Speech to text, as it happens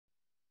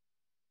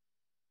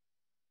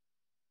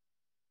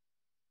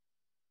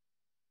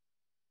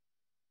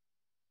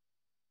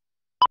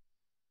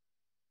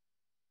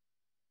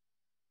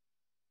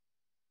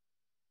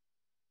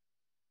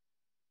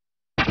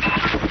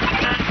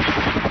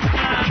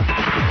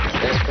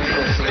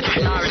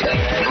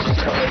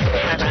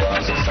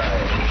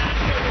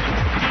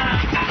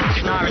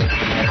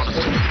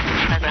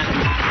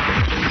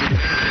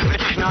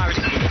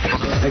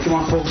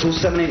folks,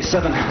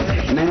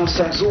 0787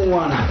 906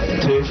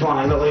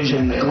 0125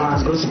 Allusion,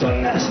 Glasgow's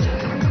finest.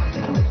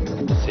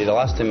 See, the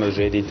last time I was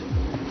raided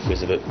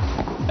was about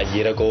a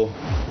year ago.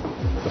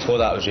 Before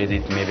that I was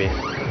raided maybe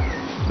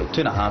about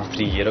 2.5,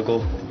 3 years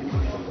ago.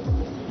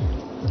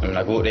 And when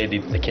I got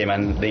raided, they came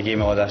in, they gave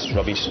me all this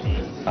rubbish.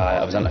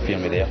 I was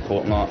interfering with the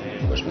airport and that,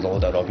 which was a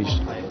load of rubbish.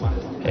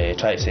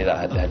 Tried to say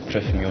that I had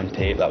proof of me on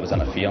tape that I was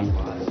interfering.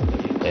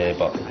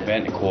 But we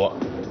went to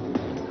court,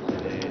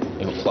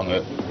 it got flung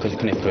out because they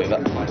couldn't prove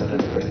it.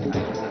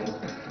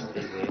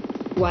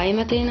 Why am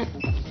I doing it?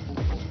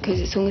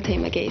 Because it's the only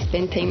time I get to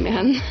spend time with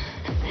him.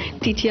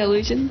 TT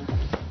Allusion.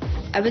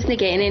 I wasn't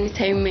getting any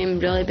time with him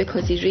really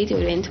because he's radio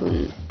rental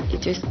and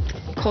he's just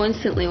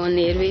constantly on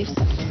the airwaves.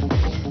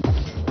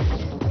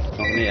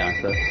 I need to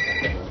answer.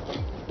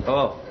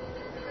 Oh,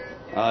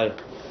 aye.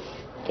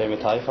 Came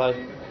with Hi-Fi.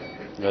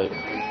 Right.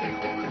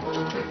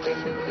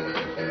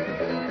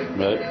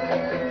 Right.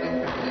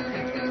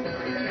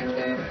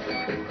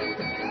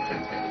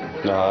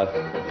 No.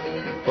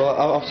 Well,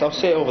 I'll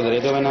say it over the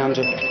radio then,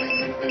 Andrew.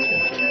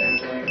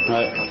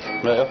 Right.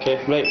 Right. Okay.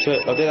 Right.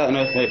 Sweet. I'll do that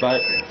now. Right. Bye.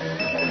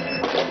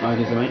 Alright,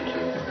 here's the mic.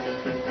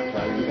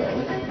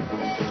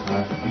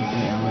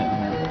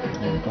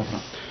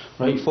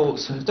 Right,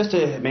 folks, just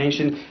to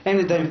mention,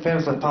 anyone down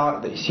Fairsley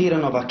Park that's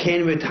hearing of a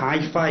Kenwood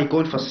Hi-Fi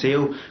going for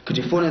sale, could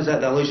you phone us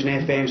at the Allusion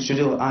FM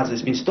studio, as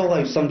it's been stole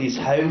out of somebody's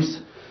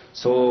house.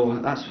 So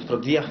that's for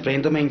a dear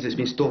friend of mine that's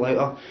been stole out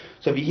of.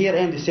 So if you hear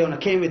anybody selling a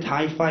Kenwood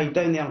Hi-Fi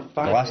down there on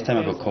The last time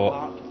I got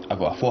caught, I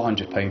got a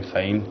 £400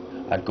 fine.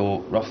 I'd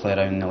go roughly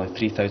around nearly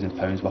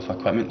 £3,000 worth of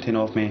equipment taken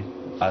off me,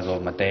 as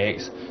of my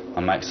decks,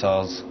 my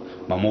mixers,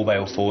 my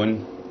mobile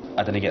phone.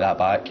 I didn't get that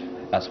back.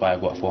 That's why I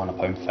got a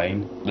 £400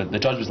 fine. The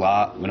judge was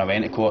like, when I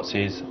went to court,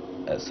 says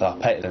it's a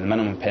pity. The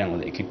minimum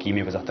penalty that he could give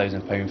me was a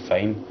 £1,000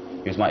 fine.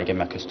 He was wanting to give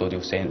me a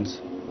custodial sentence.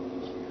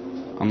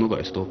 I'm not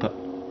going to stop it.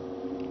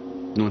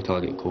 Not until I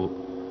get caught.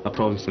 I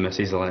promise the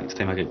missus the next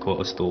time I get caught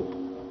I'll stop.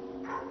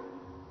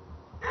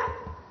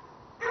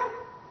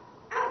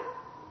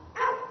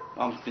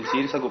 I'm being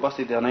serious, I got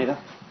busted the other night.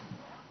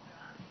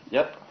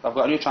 Yep, I've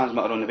got a new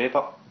transmitter on the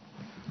paper.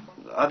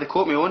 They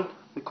caught me on.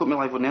 They caught me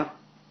live on there.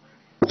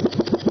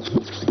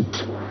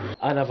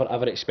 I never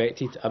ever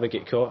expected I would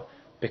get caught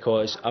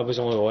because I was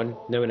only on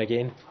now and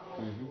again.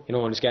 You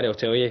know, and Gary will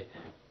tell you,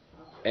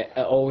 it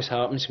always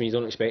happens when you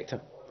don't expect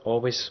it.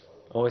 Always,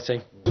 all the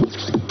time.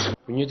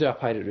 When you do a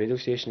pirate radio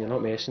station, you're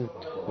not messing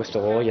with the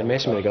law, you're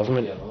messing with the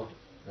government.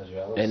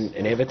 And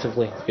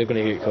inevitably, you're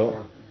going to get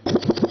caught.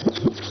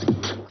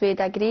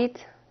 We'd agreed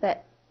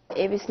that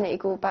he was going to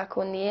go back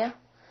on the air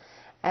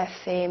if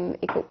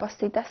he got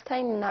busted this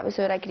time, and that was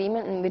our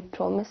agreement, and we'd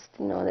promised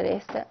and all the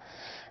rest of it.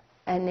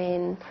 And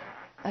then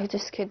I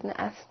just couldn't.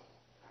 It's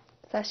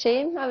a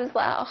shame. I was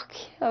like, oh,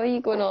 how are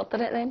you going to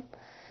order it then?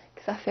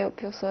 Because I feel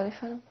sorry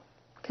for him.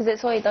 Because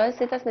it's all he does.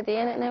 He doesn't do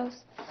anything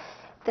else.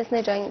 He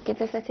doesn't drink. He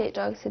doesn't take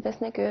drugs. He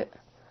doesn't go out.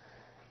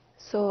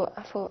 So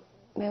I thought,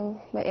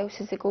 well, what else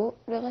has he got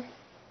really?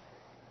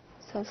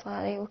 So I was like,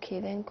 right, okay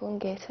then, go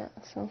and get it.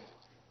 So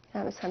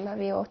that was him. I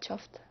was all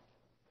chuffed.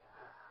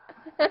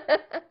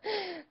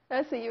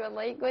 That's what you were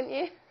like, weren't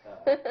you?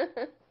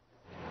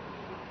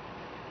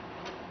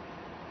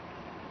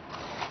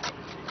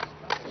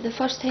 The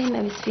first time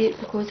I was feared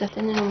because I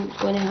didn't know what was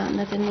going to happen.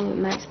 I didn't know what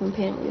maximum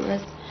penalty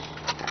was,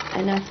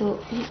 and I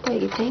thought he's got to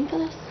get time for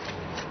this.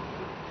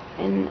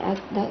 And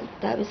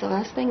that was the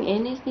last thing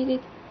Ennis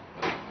needed.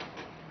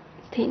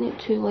 Taking it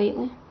too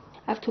lightly.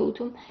 I've told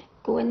him,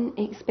 go in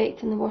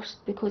expecting the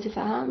worst, because if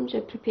it happens,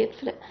 you're prepared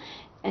for it,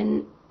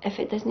 and if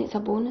it doesn't, it's a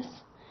bonus.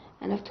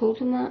 And I've told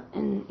him that,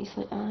 and he's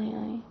like,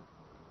 aye.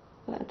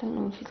 But I don't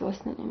know if he's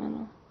listening to me or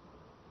not.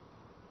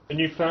 A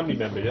new family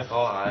member, yeah?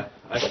 Oh, aye.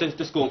 It's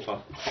just going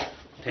for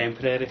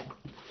temporary.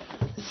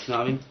 You know what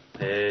I mean?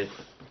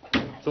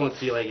 It's only a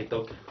three-legged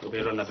dog. He'll be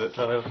running about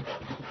for a while.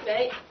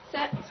 Right,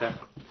 sit. Sit.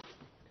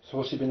 So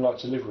what's he been like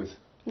to live with?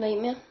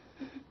 Nightmare.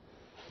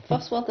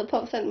 First word that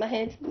pops into my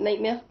head,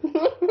 nightmare.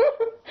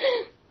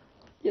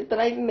 You're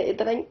driving me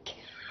to drink.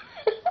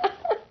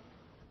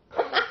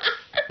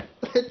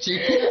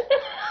 Cheeky.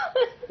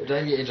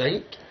 Driving you to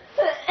drink?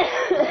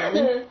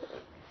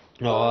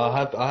 No,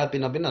 I've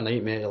been a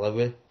nightmare to live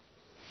with.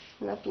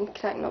 And I've been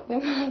cracking up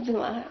with him. I've been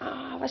like,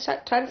 I wish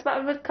that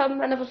transmitter would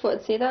come. I never thought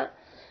I'd say that.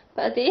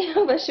 But I do.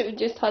 I wish it would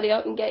just hurry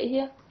up and get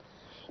here.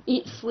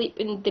 Eat, sleep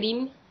and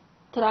dream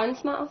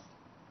transmitters.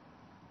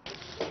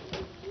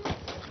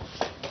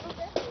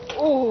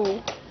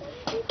 Oh,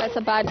 that's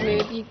a bad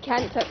move. You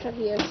can't touch her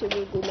here, she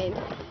will go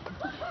mental.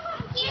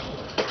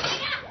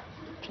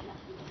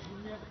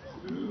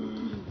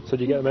 So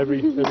do you get them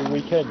every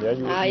weekend, yeah?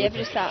 Aye,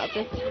 every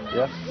Saturday.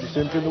 Yeah? You see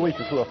them during the week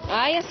as well?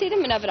 Aye, I see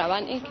them whenever I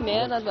want to come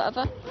here or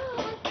whatever.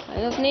 Aye,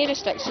 there's no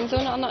restrictions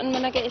on it or nothing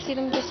when I get to see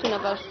them, just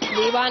whenever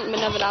they want,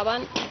 whenever I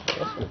want.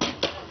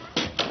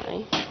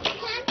 Aye.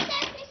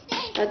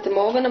 I had them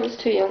all when I was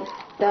too young.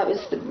 That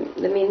was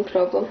the main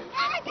problem.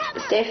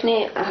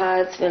 Stephanie I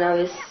had when I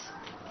was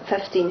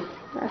 15.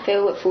 I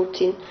fell at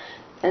 14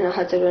 and I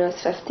had her when I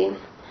was 15.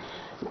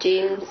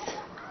 James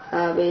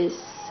I was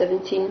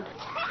 17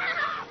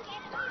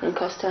 and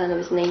Castana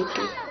was 19.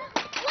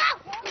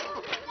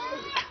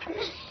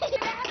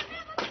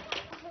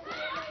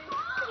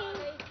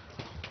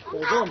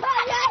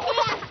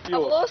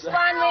 I've lost one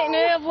right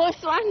now, I've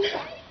lost one.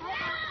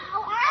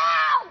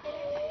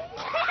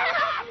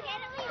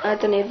 I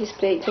had a nervous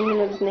breakdown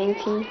when I was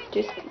 19,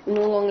 just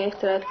no long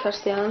after I had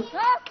Kirstian.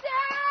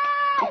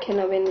 I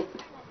kind of went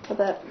a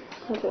bit,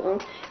 I don't know,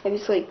 it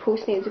was like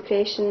postnatal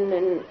depression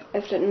and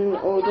everything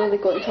all really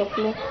got on top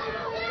of me.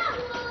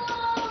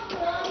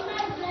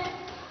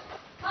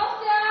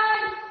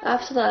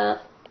 After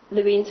that,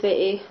 the Waynes went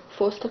to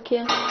foster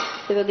care.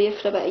 They were there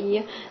for about a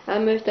year. I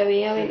moved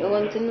away, I went to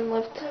London and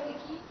lived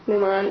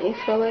with my auntie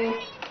for a while.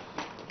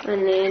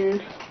 And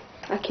then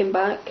I came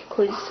back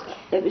because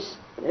it was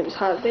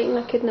heartbreaking.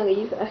 I couldn't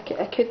leave. I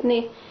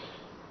couldn't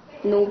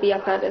no be a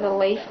part of their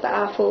life, but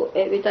I thought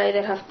it would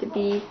either have to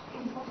be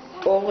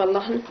all or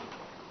nothing.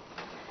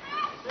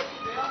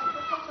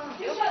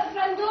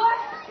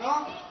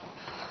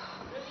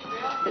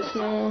 It's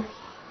not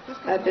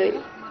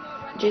about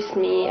just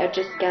me or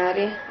just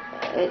Gary.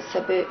 It's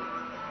about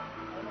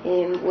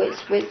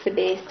what's the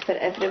best for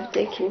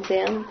everybody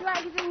concerned.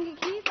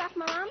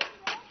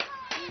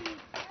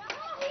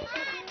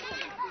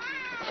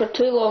 For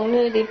too long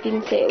now they've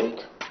been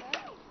settled,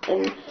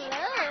 and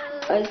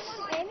us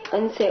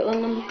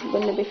unsettling them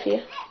wouldn't be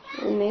fair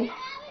on them.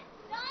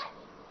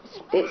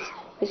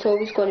 It's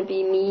always going to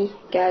be me,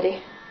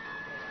 Gary,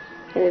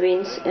 and the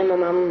Waynes, and my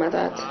mum and my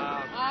dad.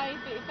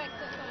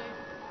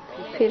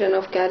 Fair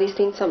enough, Gary's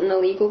doing something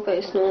illegal, but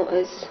it's not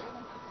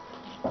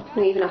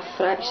even a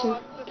fraction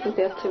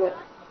compared to what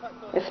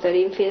if their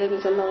own father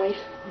was in my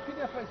life.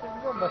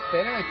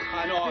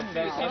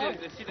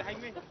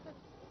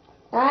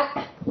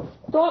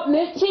 Stop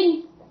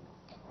mooching!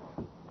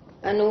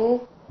 I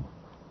know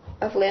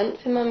I've learnt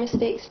from my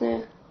mistakes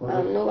now.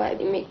 I'm not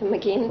likely to make them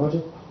again.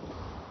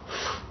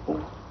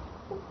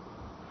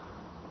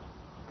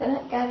 Didn't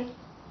it, Gary?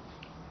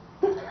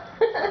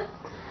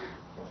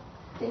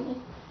 Didn't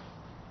you?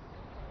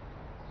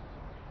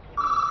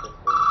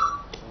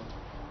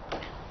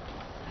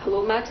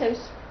 Hello,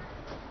 Madhouse.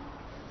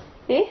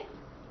 Eh?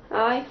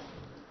 Aye.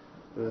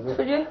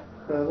 For you?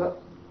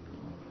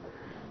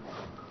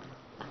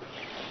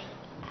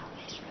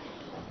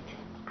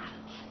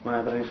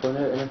 My bring phone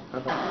out in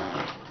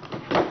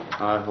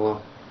Aye,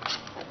 hello.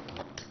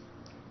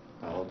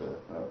 I'll do it.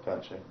 I'll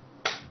catch you.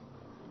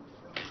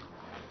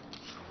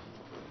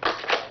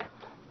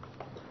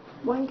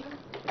 Wanker.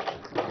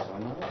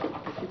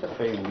 He's a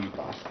fine wee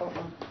bastard,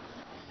 man.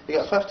 You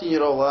got a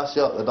 15-year-old lassie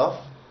up the duff.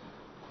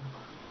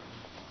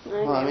 You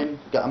know what I mean?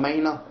 Got a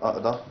minor up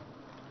the duff.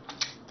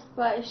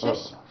 What, it's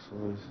just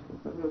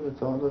What were we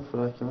talking about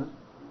before I came in?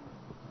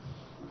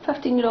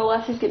 15-year-old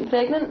lassie's getting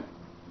pregnant.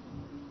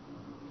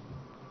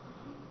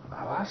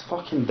 Oh, that's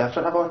fucking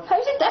different.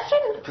 How's it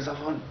different? Because I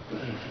want...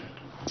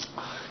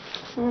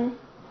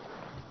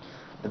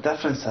 The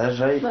difference is,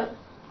 right? What?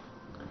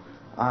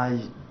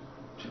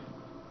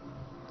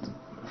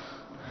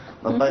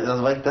 There's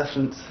a big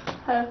difference.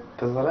 How?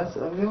 Because there is.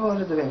 We've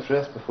already went through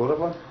this before,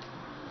 everyone.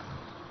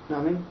 You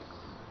know what I mean?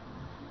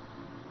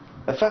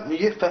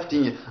 You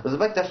 15 there's a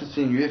big difference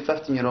between you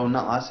 15-year-old and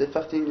that lassie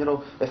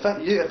 15-year-old. If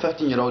you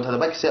 15-year-old had a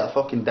big set of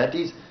fucking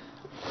diddies.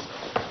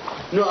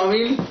 You know what I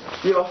mean?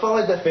 You were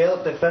fully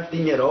developed at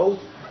 15-year-old.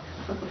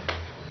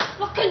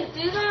 Fucking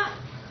do that!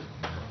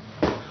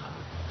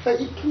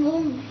 Hey, come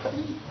on,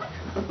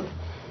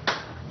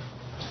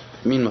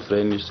 Me and my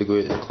friend used to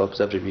go to the clubs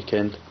every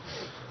weekend.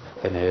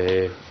 And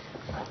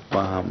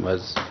what happened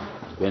was,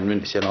 we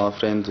went to see another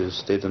friend who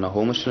stayed in a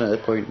homeless unit at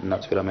the point, and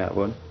that's where I met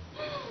one.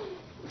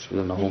 She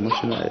was in a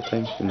homeless unit at the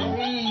time, and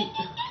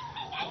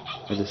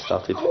we just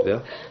started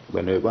there.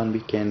 Went out one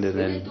weekend, and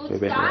then we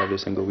went there every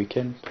single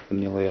weekend for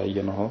nearly a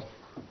year and a half.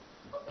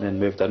 And then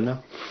moved in there.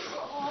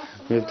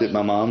 Moved out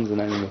my mum's and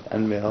then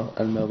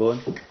in my bone.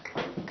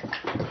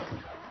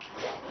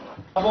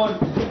 Come on!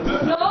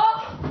 No!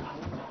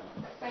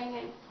 Fine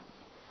then.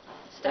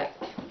 Stick.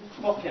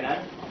 Fucking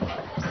in.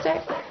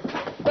 Stick.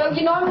 Well,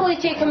 you normally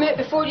take him out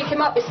before you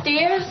come up the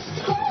stairs.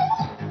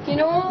 You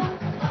know?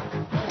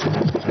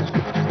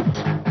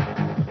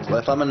 Well,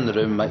 if I'm in the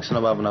room mixing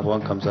a when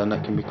everyone comes in,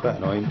 it can be quite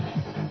annoying.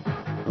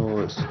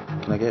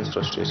 Can I get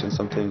frustration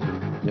sometimes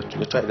when you're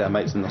trying to do a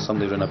mix and there's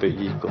somebody running about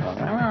you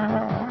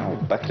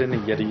going bickering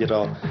in your ear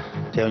or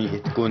telling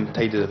you to go and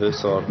tidy the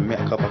house or make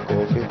a cup of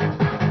coffee.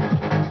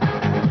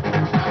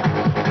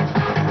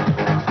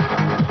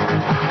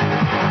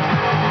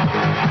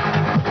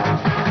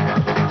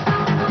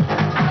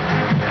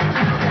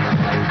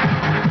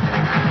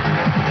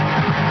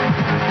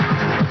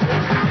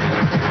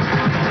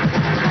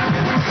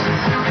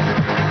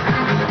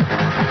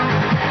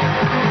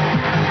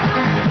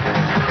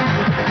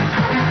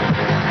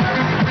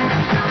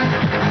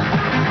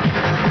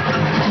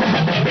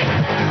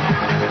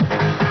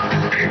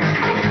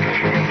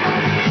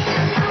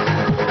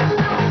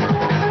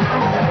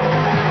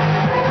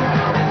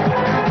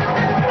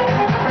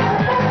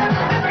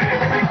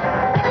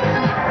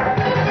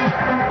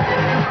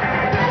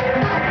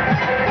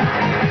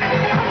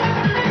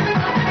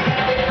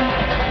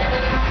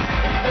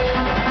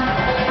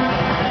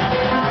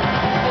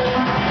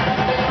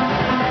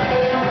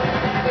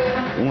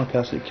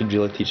 person that could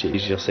really teach it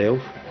is yourself.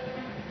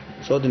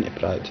 It's all down to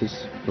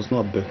practice. There's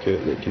not a book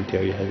out that can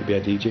tell you how to be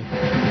a DJ.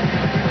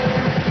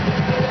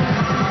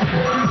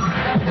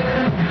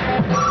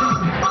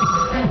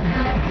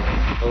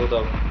 Hold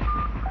up.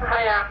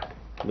 Hiya.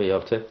 What are you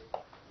up to?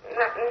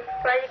 Nothing.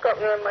 Why you got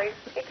me on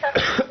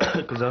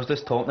loudspeaker? Because I was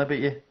just talking about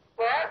you.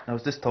 What? I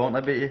was just talking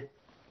about you.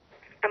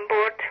 I'm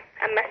bored.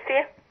 I miss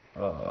you.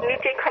 Oh. Need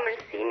you to come and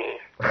see me.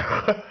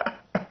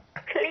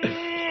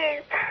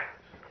 Please.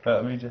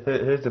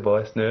 Right, who's the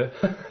boss now?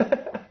 I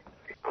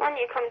want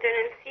you to come down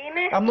and see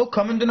me. I'm not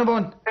coming down,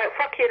 Avon. Right,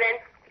 fuck you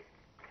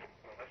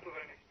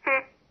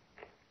then.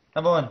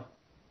 Avon.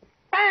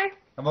 Bye.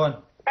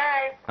 Avon.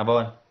 Bye.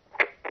 Avon.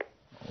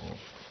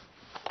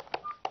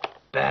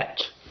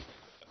 Bitch!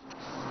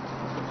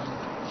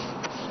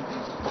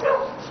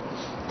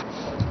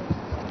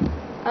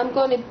 I'm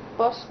going to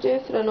bust you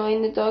for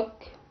annoying the dog.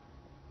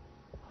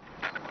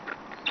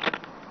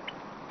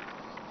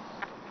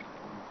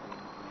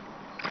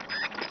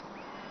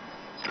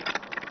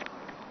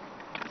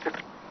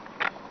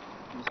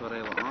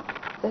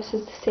 This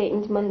is the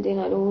second Monday in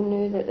a row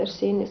now that they're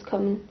saying it's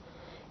coming,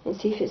 and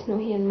see if it's not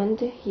here on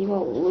Monday, he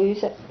will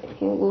lose it.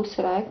 He'll go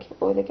Sarag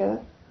altogether.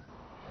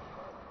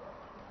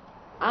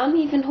 I'm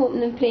even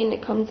hoping and praying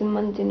it comes on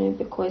Monday now,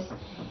 because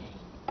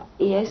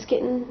he is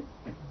getting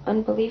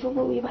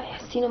unbelievable. I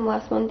seen him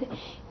last Monday,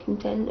 came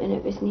in and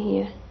it wasn't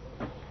here,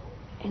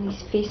 and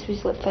his face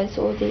was like fizz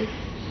all day.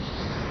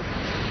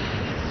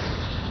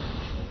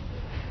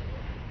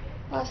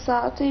 Last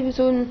Saturday he was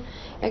on,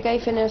 a guy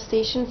from our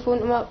station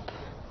phoned him up,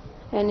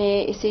 and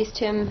he says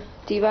to him,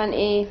 do you want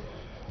to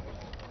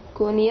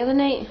go near the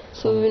night?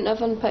 So we went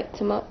over and picked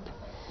him up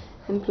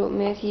and brought him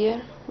out here,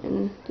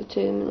 and the two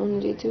of them went on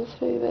the radio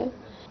for a while.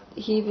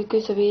 He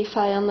goes away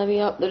firing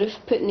away up the roof,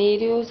 putting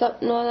aerials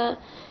up and all that.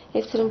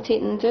 After him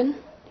taking them down,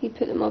 he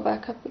put them all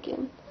back up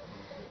again.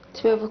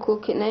 12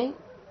 o'clock at night.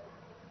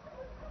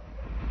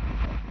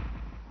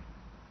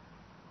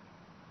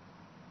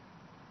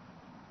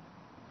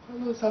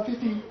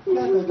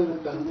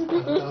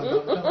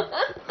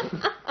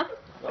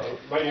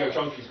 Radio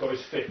Junkie's got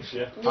his fix,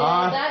 yeah?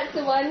 Yeah, that's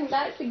the one.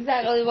 That's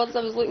exactly the words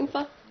I was looking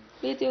for.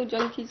 Radio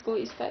Junkie's got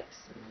his fix.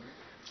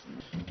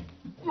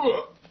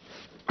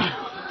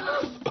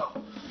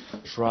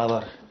 It's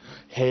rather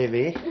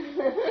heavy.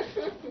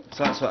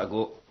 So that's what I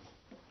got.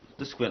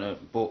 Just went out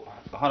and bought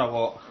 100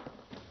 watt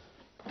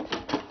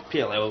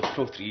PLL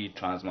Pro 3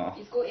 transmitter.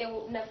 He's got to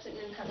open everything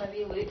and have a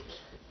wee look.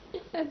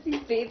 That's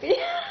his baby.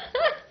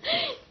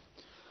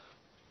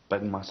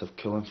 Big massive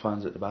cooling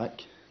fans at the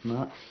back and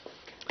that.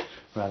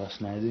 Rather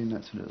snazzy, and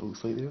that's what it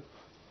looks like there.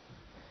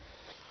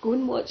 Go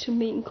and watch him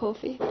making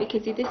coffee,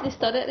 because he doesn't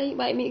stir it right.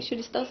 Why make sure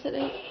he stirs it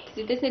right? Because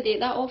he doesn't do it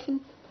that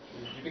often.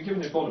 You've been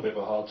giving your phone a bit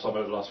of a hard time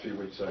over the last few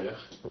weeks, have you?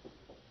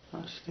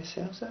 That's just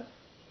sells it.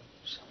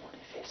 Someone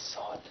if it's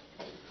sod.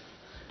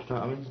 You know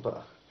what I mean?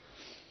 But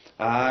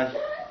aye.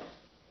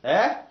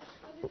 Eh?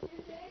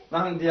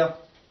 Nothing, dear.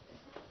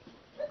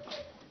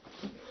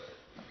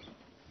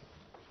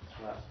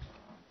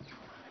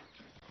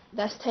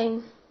 This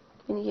time,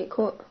 when you get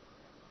caught,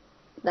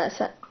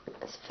 that's it.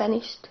 It's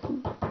finished.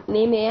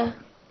 No more.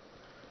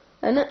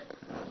 Innit?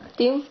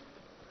 Deal?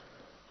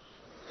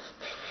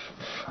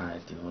 Aye,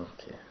 deal,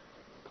 okay.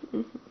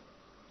 Mm-hmm.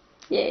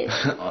 Yes.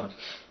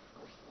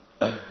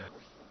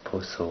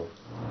 Puzzle.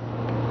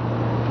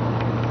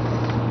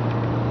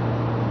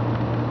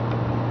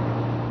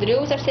 The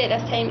rules I've set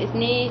this time is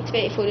no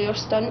 24-hour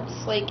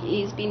stunts like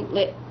he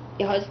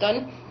has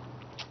done.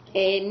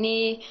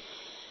 No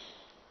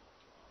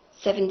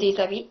 7 days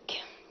a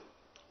week.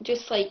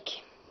 Just like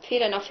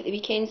fair enough at the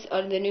weekends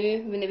or the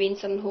new when the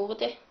Waynes are on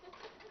holiday,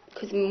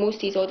 because most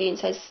of his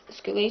audience is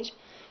school age,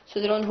 so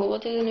they're on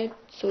holiday now,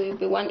 so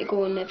we want to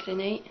go on every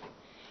night,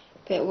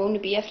 but it will only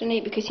be every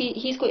night, because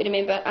he's got to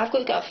remember, I've got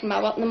to get up for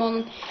my work in the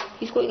morning,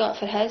 he's got to get up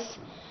for his,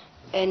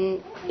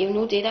 and he'll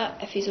not do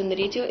that if he's on the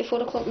radio at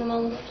 4 o'clock in the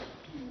morning.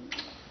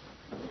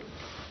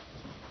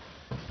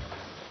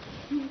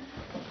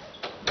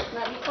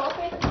 That be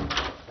coffee?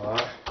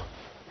 What?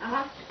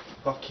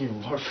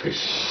 Fucking worth of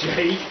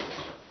shite.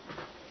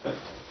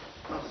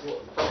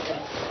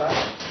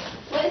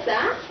 What is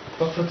that?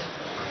 Buffett.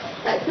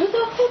 That's no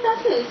dog food,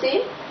 that's not the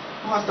same.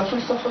 Oh, that's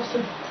different stuff, that's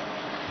it.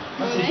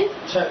 That's Alright. his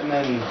chicken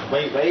and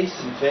white rice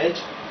and veg.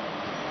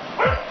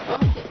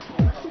 Come here.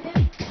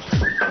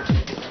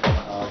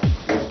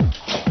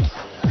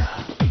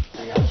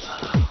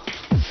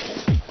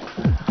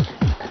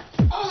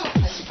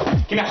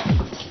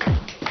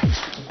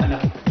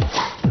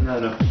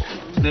 No.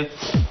 Stay.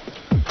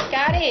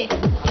 Gary,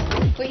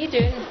 what are you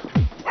doing?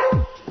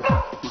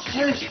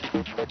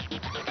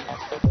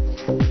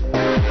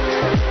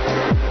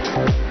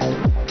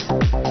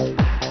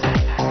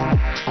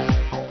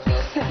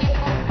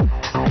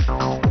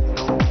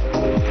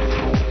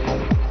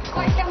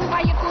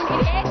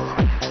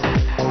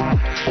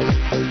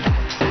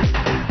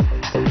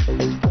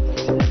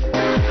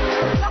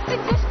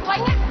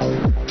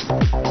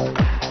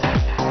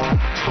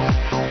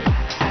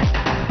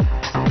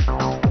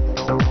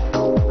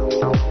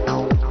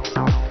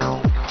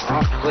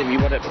 we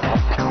were at the top.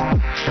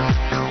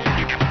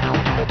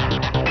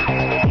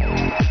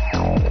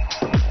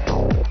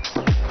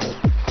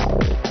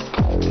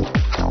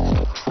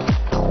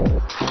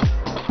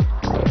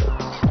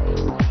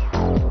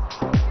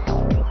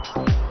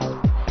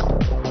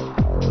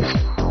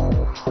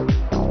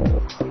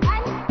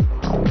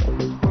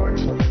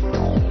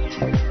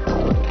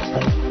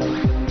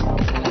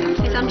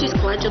 I'm just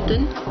glad you're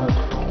doing.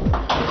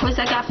 Because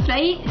I got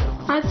fright,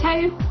 that's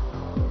how.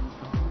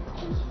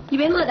 You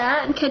went like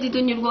that and kidded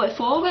on your way to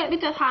fall. What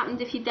would have happened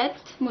if you did?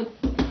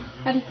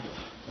 Out.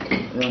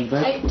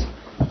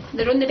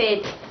 They're on the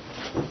bed.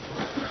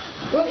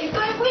 What you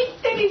got?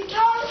 Wait, Debbie,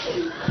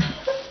 John!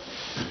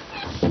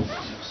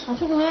 I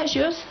don't know, that's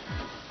yours.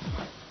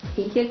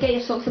 Here, get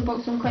your socks and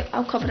box on quick,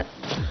 I'll cover it.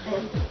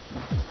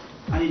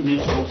 I need new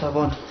socks, I've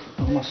on.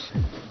 I must.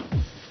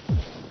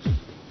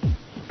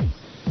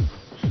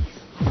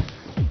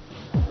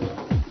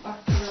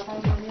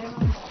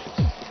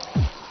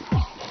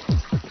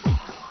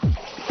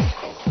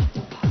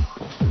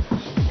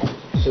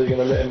 So you're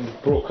going to let him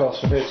broadcast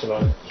from here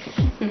tonight?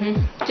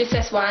 Just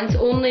this once,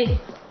 only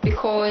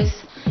because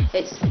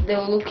it's the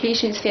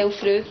locations fell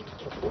through,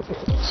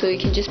 so you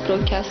can just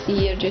broadcast the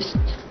here just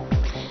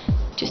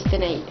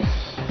tonight.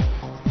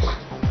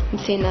 I'm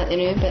saying that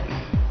now, but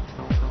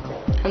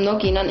I'm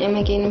not getting into him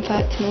again. In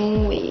fact,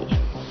 no way.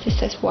 Just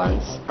this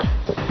once,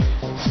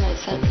 and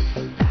that's it.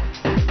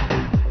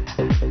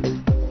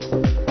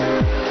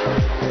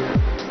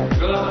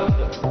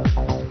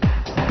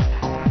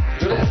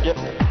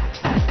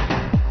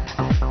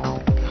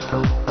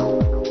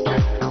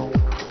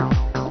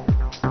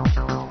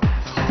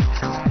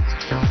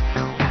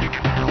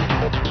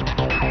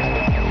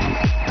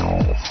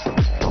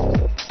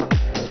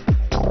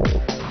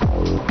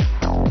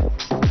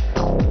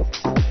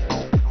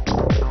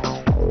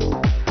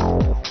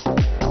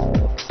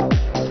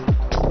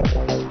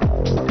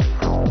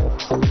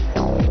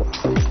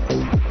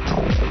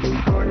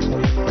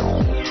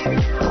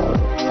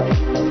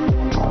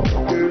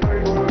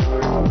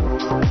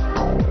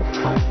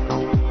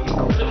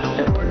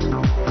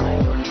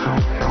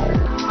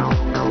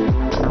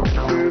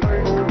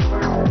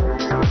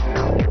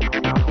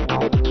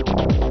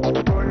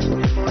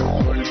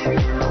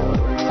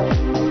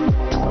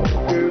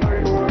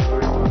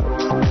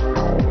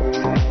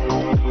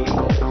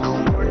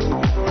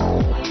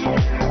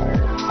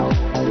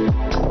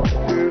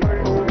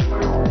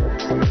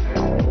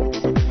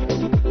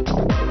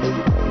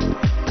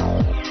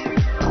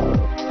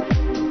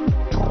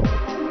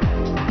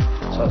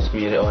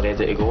 All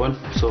ready to go on.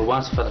 So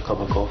once I've had a cup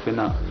of coffee and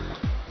that,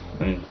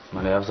 and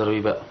my nerves are a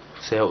wee bit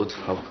settled,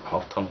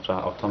 I'll turn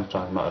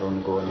transmitter on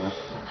and go in there.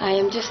 I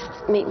am just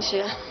making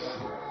sure.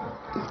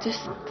 I'm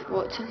just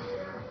watching.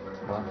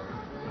 What?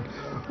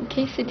 In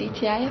case the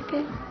DTI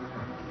appear.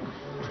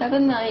 So I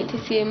wouldn't like to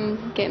see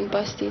him getting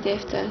busted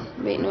after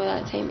waiting all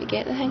that time to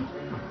get the thing.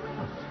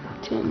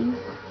 Do you know what I mean?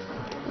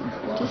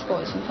 I'm just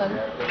watching for him.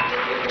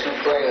 Too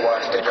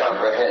brainwashed to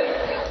comprehend.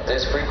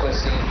 This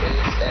frequency is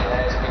and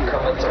has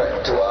become a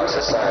threat to our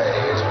society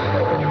as we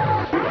know it.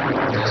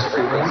 This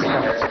frequency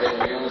has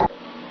been used in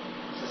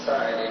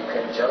society in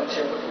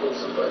conjunction with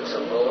Lucifer to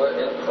lure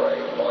and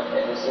prey on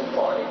innocent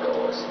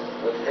partygoers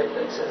with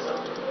hypnotism,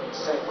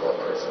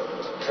 synchroprism,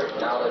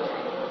 technology,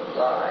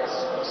 lies,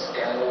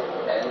 scandal,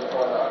 and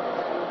pornography.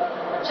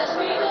 Just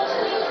read those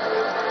things.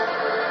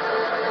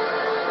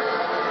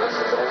 This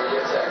is only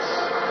a test.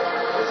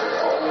 This is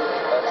only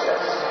a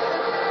test.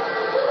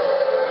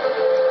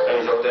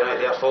 How's it all doing out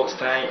there, folks,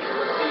 tonight?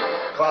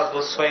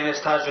 Glasgow's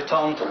finest has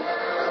returned.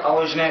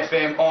 Allusion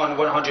FM on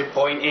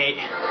 100.8.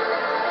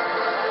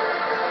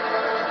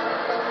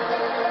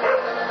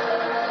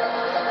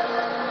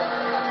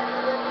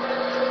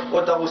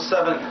 What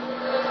 77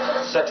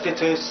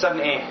 62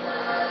 70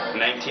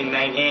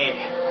 1998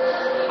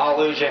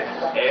 Allusion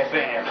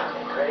FM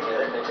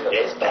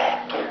is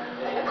back.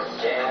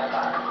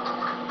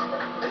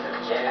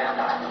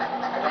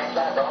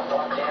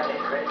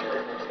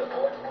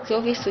 He's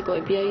obviously got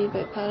to be a wee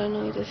bit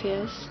paranoid if he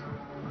is,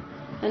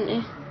 isn't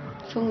he?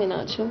 It's only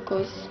natural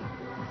because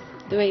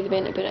the way they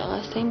went about it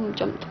last time and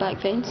jumped the back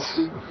fence.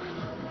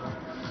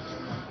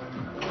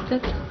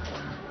 Did.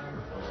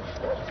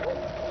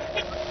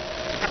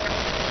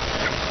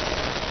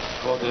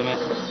 What do,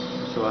 mate?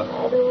 So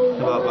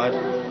what bad?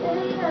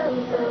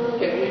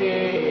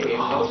 Hey,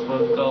 first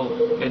one goal,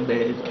 good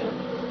day.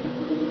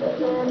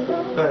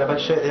 Got a big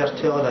shout there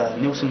to all the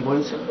Nielsen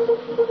boys.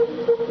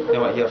 They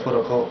want here 4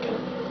 o'clock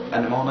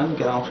in the morning,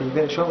 get on for you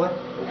very shortly.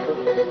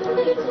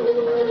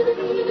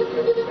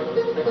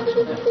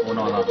 Phone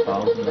on our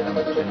pals and then I'm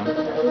between them.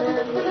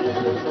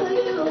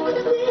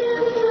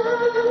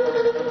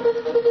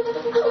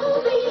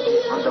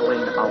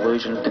 Underline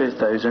Allusion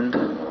 2000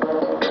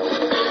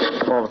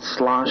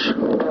 /home.html.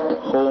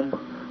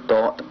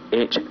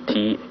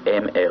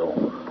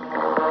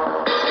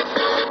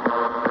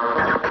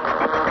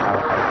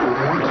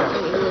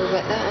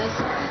 What that is?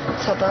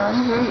 It's a ban,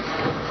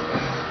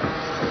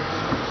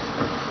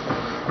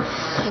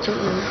 I don't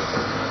know.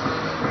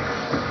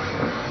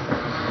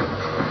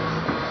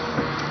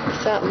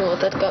 that? No, I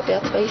did got there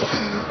twice.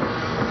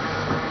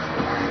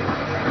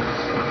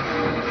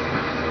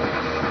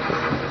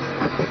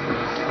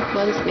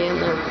 Once me and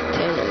the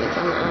tenant was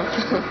on that.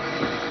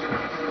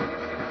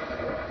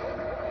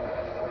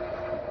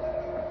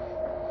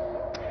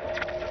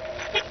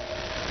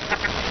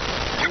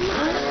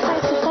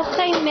 That's the third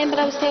time. Remember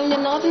I was telling you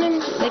in Nottingham,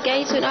 the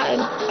guys went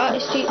out the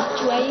street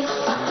twice.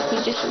 We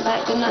just went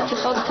back and that's the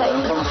third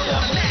time.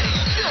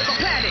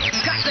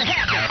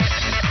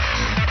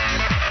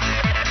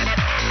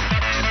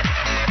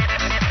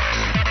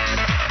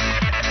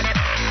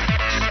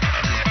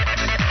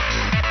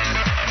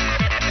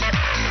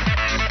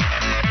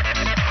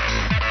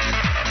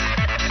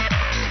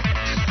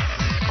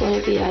 It's going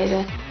to be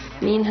either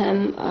me and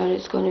him or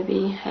it's going to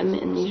be him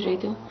and his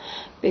radio,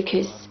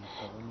 because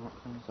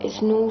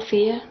it's no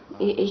fair.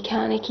 He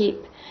can't keep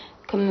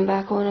coming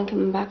back on and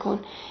coming back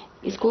on.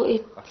 He's got to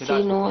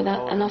say no,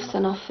 that enough's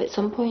enough at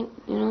some point,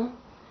 you know.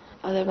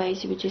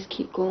 Otherwise he would just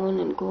keep going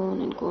and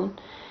going and going,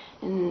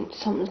 and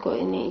something's got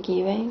to need to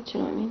give out, do you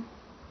know what I mean?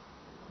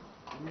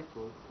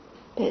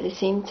 But at the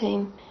same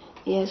time,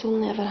 he is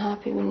only ever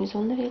happy when he's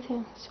on the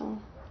radio, so.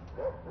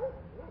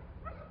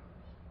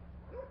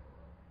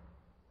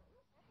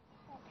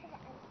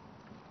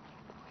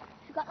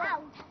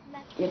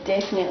 You're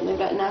definitely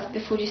written off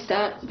before you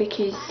start,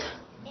 because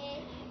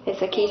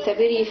it's a case of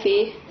where you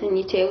faith and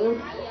you tell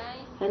them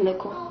and they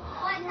go,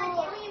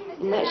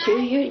 and that's you,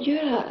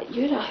 you're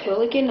a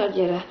hooligan or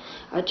you're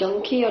a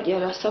junkie or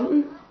you're a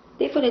something.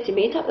 They've already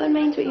made up their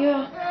mind what you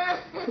are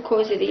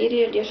because of the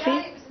area of your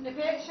faith. In the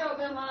pet shop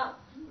and that,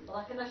 well,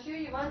 I can assure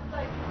you one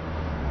thing.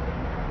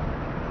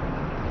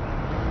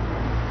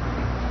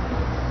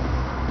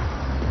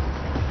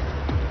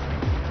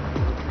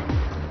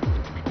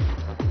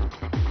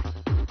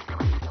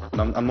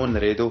 I'm on the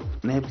radio,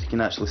 nobody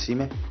can actually see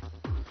me.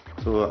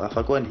 So if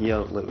I go in here,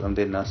 like I'm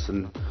doing this,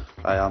 and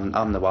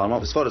I'm the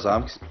warm-up. As far as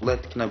I'm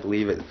led, can I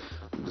believe it?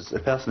 The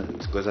person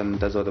that goes in and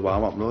does all the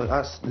warm-up, no,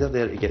 they're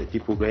there to get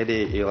people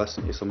ready to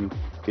listen to some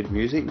good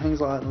music and things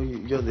like that. No,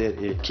 you're there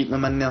to keep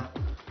them in there,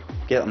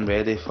 get them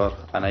ready for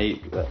a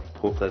night that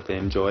hopefully they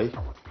enjoy.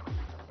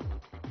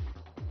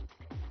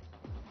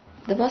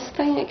 The worst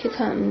thing that could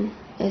happen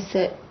is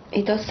that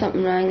he does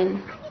something wrong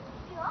and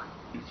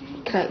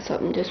cracks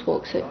up and just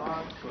walks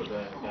out.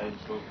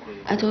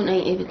 I don't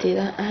think he would do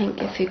that. I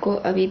think if he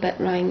got a wee bit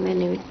wrong, then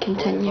he would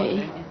continue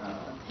to,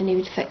 and he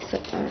would fix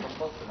it.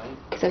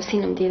 Because I've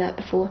seen him do that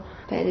before.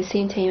 But at the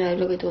same time, I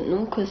really don't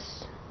know,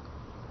 because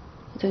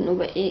I don't know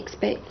what he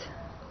expects.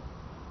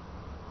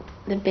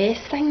 The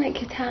best thing that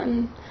could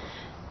happen,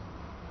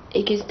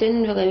 he goes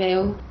doing really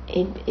well,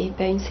 he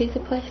bounces the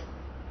place.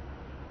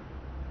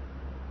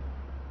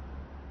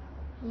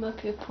 I'm a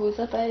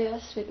proposer by I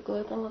swear to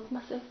God, I love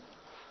myself.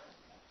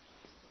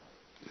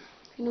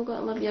 You know, got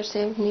to love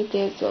yourself,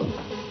 nobody else will.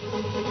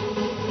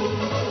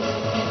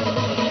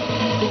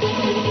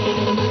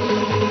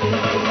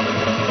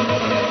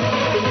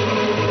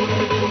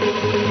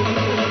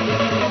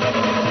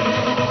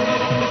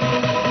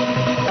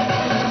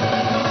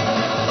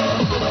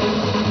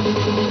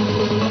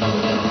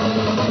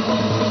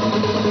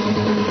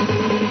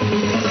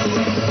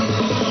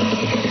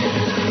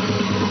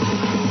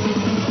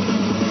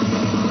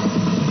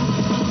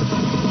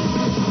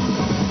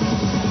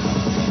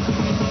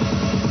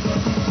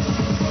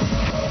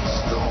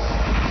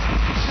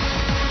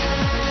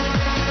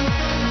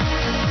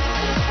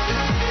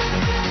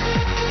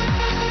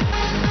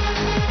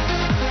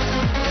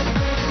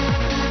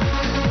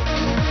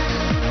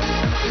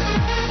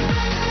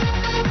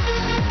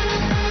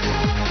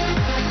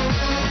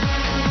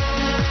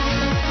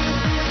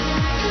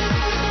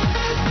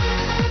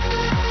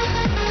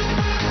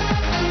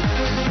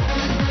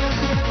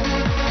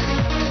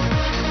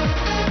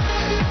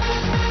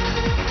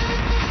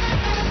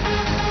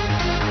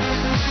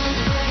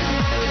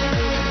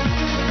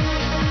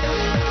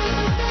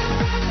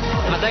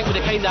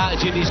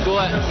 Attitude he's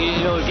got,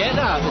 you'll get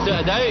that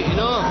without a doubt, you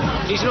know.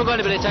 He's not going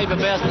to be the type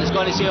of person that's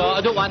going to say, oh,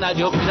 I don't want that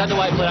job because I don't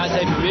want to play that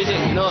type of music,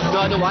 you know.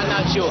 No, I don't want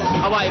that show,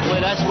 I want to play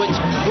this, which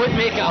would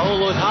make it a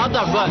whole lot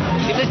harder, but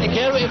he doesn't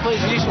care what he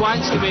plays, he just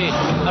wants to be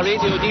a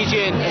radio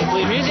DJ and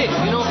play music,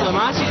 you know, for the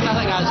masses, and I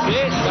think that's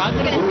great.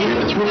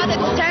 You've got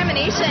the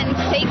determination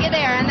to take you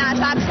there, and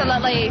that's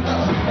absolutely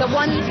the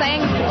one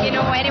thing, you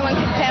know, anyone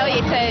can tell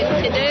you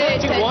to do,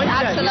 to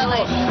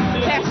absolutely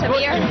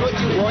persevere.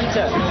 You want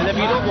it, and if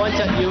you don't want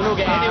it, you'll not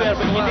get anywhere,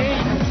 but you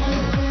need.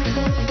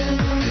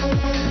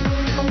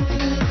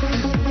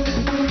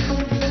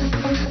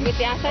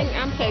 I think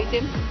I'm proud of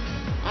him.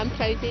 I'm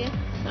proud of you.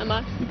 Am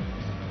I?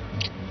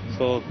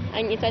 So, I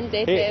think you've done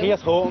dead well.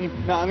 here's hoping, you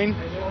know what I mean?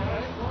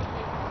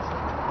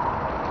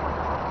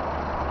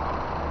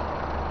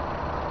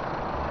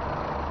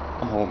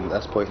 I'm hoping at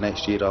this point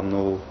next year I'm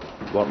no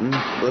working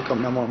with the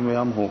company I'm working with.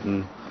 I'm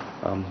hoping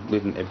I'm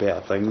leading to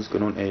better things,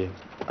 going on to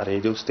a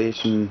radio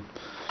station,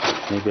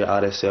 maybe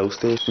RSL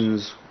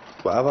stations,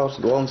 whatever, as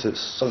long as it's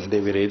something to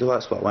do with radio,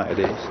 that's what I want to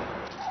do.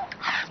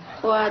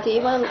 What I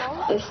do want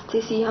is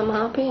to see him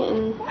happy,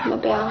 and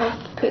maybe I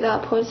have to put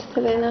that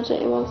positive energy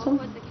towards him.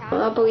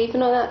 I believe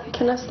in all that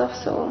kind of stuff,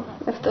 so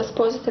if there's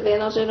positive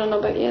energy around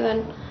about you,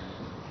 then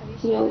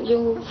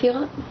you'll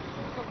feel it.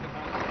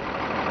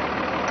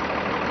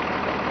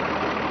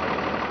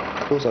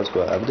 I suppose that's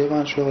what everybody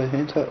wants really,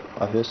 ain't it?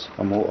 A house,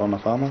 a motor and a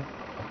family.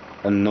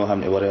 And not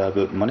having to worry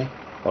about money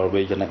or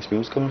where your next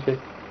meal's coming from.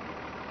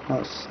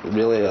 That's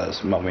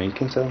my main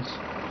concerns.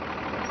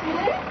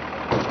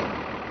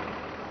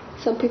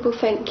 Some people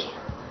think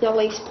your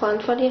life's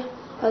planned for you.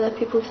 Other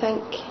people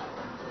think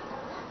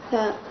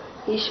that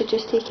you should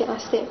just take it a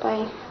step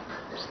by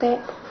step.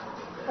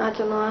 I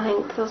don't know, I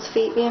think there's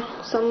fate there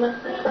somewhere.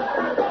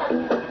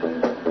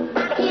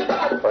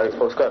 Right,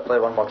 folks, got to play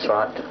one more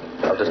track.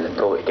 I've just been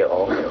told to get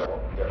off.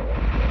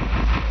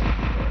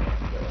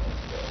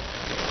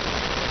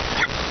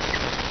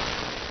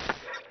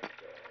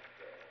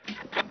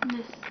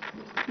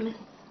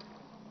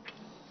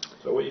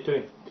 So what are you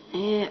doing?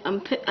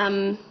 I'm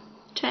trying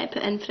to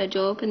put in for a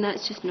job, and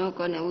that's just not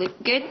going to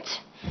look good.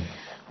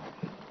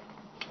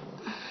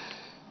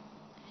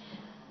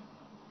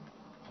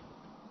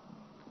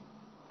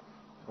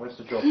 Where's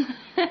the job?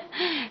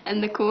 In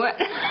the court.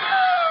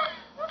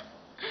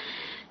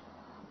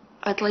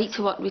 I'd like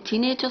to work with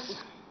teenagers,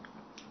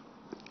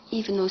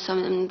 even though some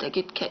of them need a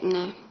good kick in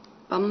the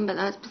bum, but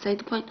that's beside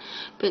the point.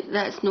 But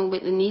that's not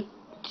what they need.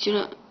 Do you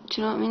know what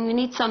I mean? They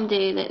need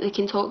somebody that they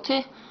can talk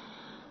to.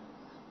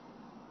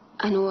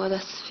 I know all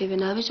this from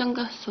when I was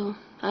younger, so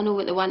I know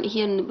what they want to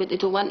hear and what they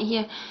don't want to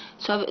hear.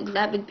 So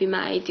that would be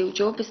my ideal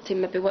job, is to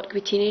maybe work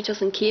with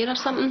teenagers and care or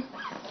something.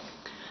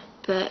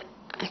 But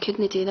I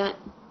couldn't do that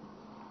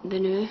the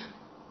new,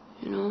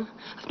 I've not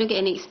got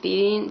any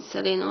experience or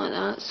anything like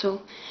that,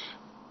 so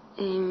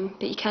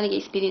but you can't get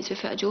experience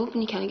without a job,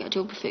 and you can't get a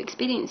job without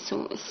experience,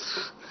 so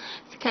it's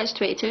a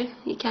catch-22.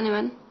 You can't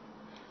win.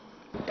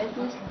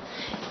 Business.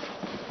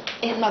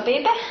 Here's my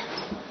baby.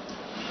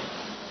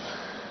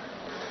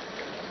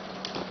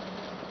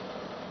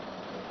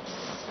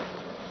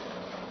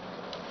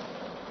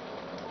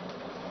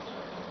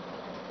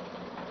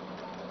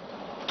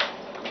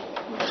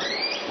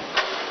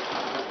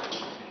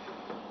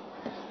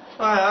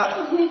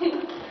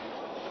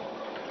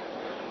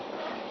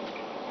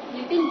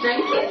 You've been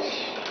drinking?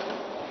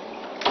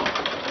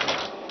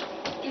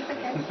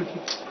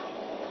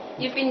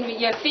 You've been with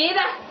your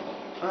father?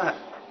 Right.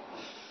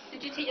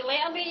 Did you take your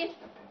letter, babe?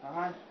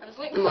 Aye. I was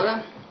looking for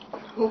him. I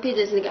hope he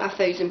doesn't get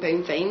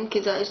 £1,000 fine,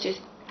 because that is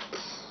just...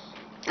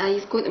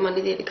 he's got the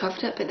money there to cover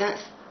it, but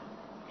that's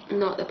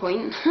not the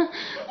point.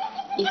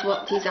 He's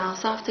worked his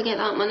arse off to get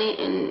that money,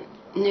 and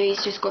now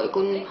he's just got to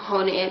go and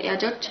horn it out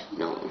to a judge.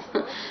 No.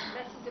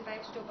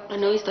 I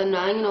know he's done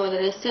wrong and all the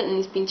rest of it, and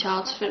he's been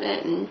charged for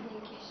it, and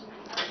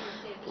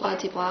blah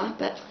de blah,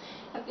 but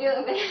I feel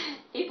that we're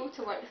able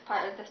to work as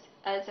part of this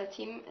as a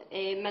team.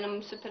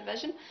 Minimum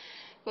supervision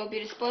will be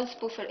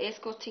responsible for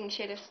escorting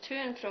sheriffs to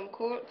and from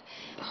court.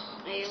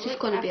 It's just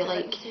going to be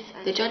like,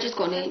 the judge is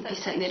going to be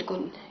sitting there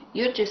going,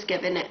 you're just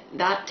giving it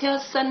that to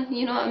us, son,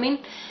 you know what I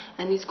mean?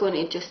 And he's going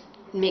to just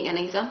make an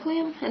example of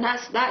him, and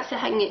that's the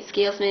thing that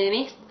scares me the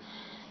most,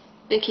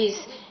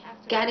 because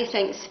Gary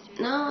thinks,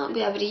 nah, it'll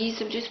be a breeze,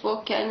 we'll just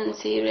walk in and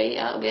say, right,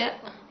 that'll be it.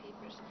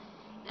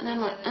 And I'm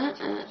like,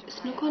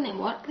 it's not going to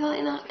work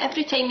like that.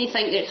 Every time you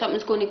think that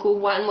something's going to go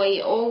one way,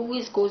 it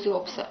always goes the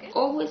opposite.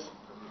 Always.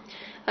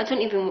 I don't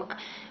even want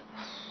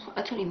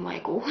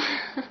to go.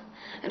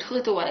 I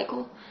really don't want to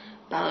go.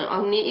 But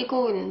I'll need to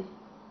go and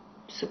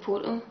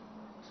support him.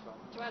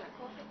 I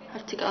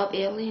have to get up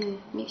early and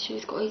make sure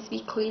he's got his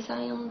wee clothes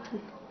ironed.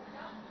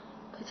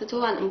 Because I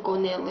don't want him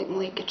going there looking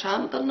like a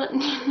tramp or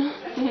nothing,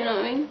 you know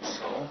what I mean?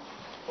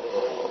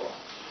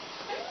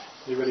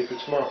 You ready for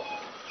tomorrow?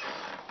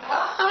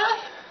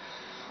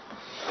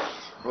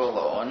 Roll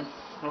on.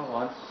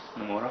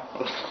 Tomorrow.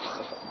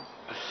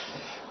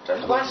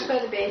 Watch by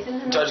the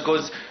basin. Judge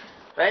goes,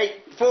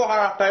 right,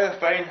 £400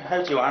 fine,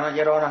 how do you want it?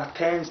 You're on a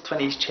 10s,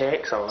 20s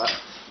checks or what?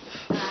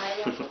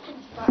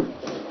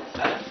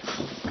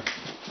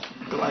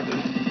 What do I do?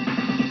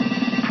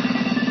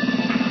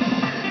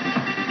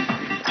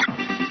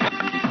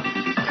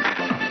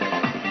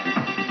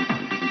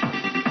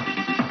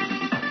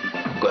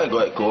 Got to go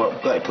to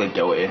court, got to plead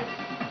guilty.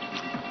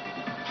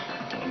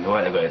 And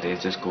what I got to do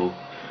is just go.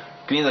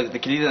 They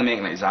could either make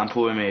an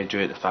example of me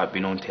due to the fact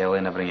being on telly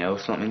and everything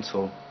else, you know what I mean?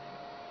 So,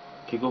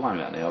 I could go one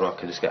way or another, or I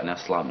could just get an air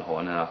slap in the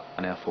horn and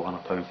an air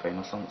 £400 fine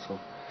or something, so.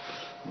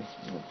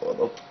 No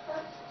bother.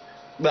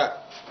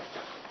 But,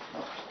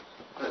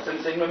 that's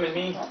insane with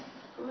me.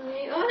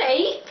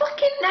 Alright,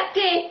 fucking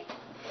Nicky!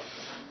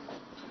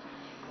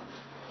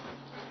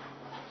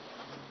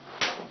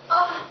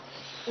 Oh,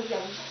 you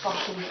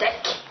fucking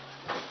dick.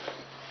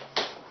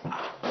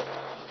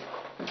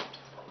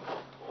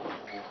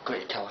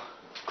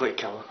 Got to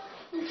kill her.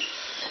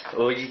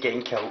 Oh, you're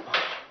getting killed.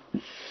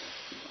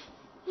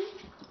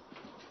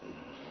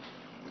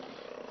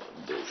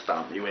 Don't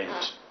stamp me,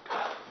 wench.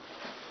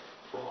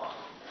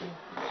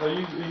 So are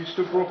you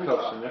still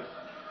broadcasting,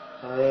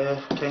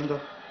 yeah? Kind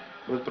of.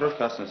 I was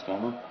broadcasting this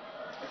morning.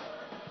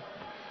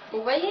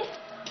 Were you?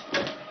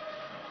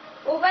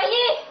 Oh, were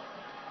you?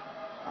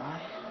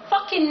 Aye.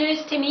 fucking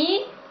news to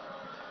me.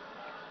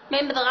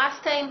 Remember the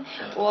last time?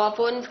 Oh,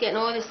 Vaughan's getting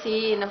all the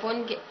say, and I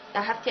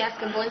have to ask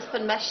Vaughan's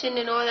permission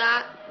and all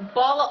that.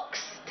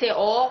 Bollocks to it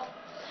all.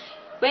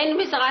 When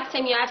was the last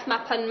time you asked my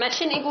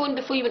permission to go on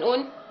before you went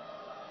on?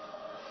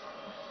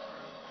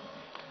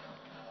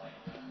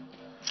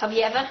 Have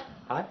you ever?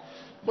 Aye.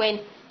 When?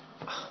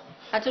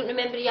 I don't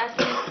remember you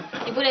asking.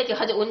 You've already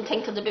had it on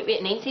tinkered about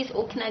it 90s.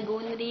 Oh, can I go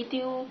on the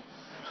radio?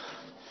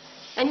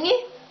 And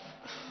you?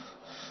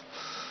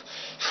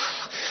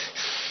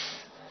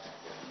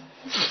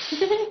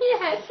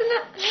 Yeah, isn't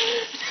it?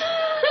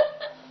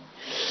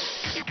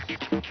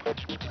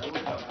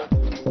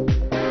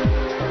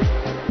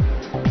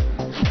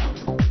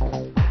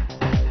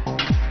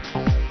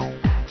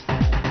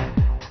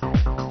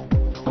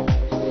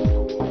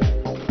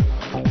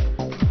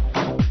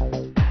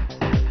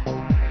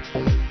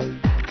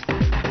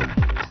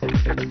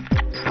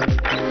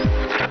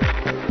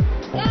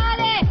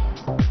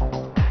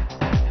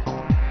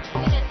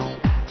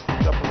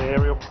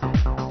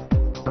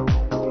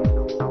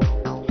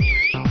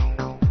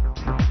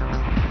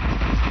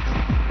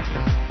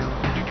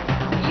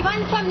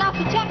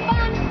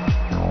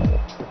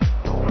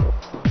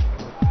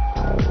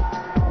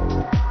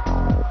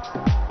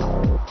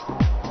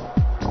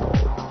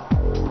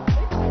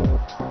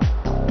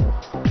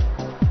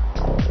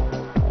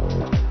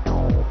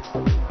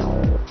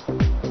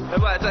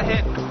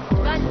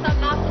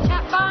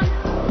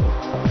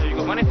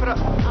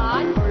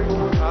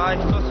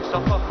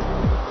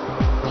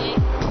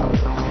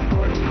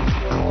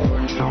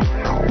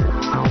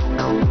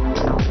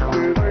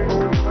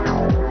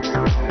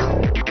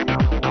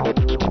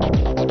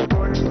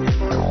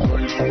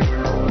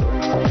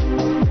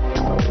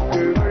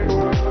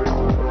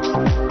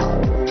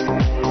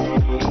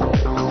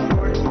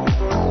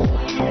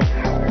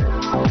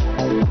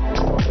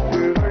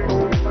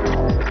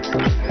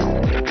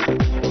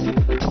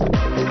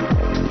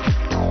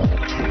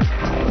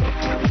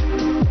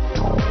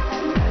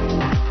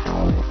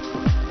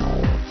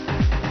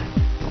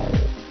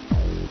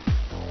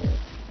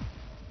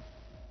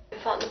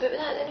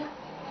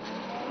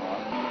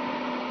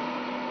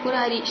 When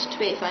I reached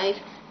 25,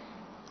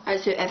 I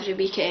was out every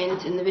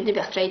weekend, and there wouldn't be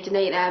a Friday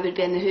night that I would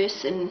be in the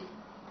house and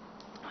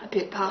I'd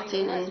be out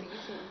partying and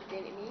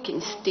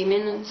getting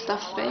steaming and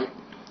stuff, right?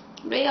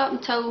 Right up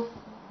until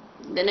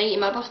the night of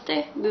my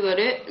birthday, we were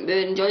out,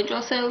 we enjoyed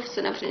ourselves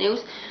and everything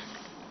else.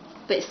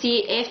 But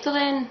see, after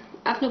then,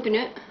 I've not been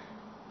out.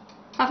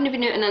 I've not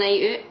been out on a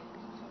night out.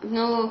 I've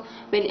not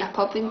went to a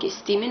pub and get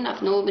steaming.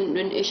 I've not went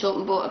round to a shop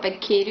and bought a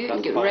big carry out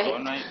and get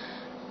right.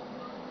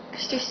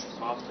 It's just,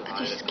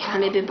 I just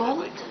can't be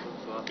bothered.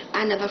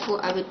 I never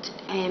thought I would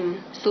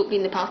stop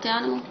being the party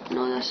animal and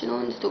all this, you know,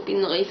 and stop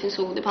being the life and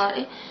soul of the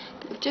party.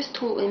 But I've just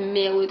totally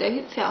mellowed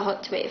out for a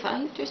hot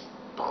 25, just...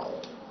 Oh,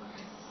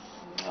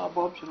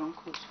 Bob's your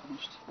uncle's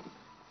finished.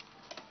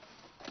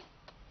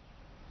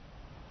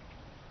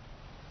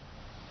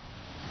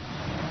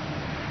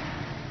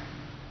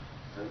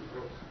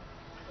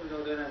 What are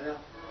you doing out there?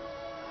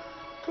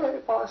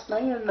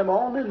 9:20 in the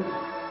morning.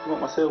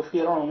 Got myself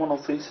here on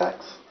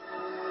 1036.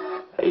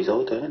 How's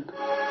all doing?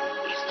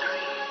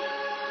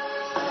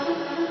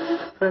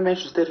 If any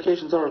mentions,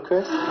 dedications or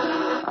requests,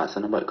 that's the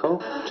number to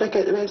call. Check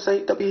out the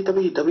website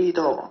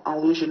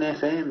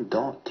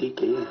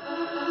www.allusionfm.tk.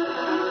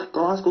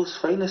 Glasgow's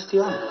finest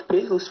here,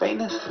 Pasiley's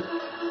finest.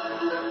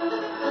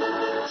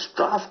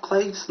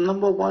 Strathclyde's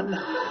 #1.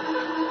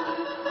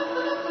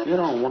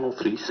 You're on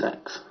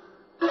 1036.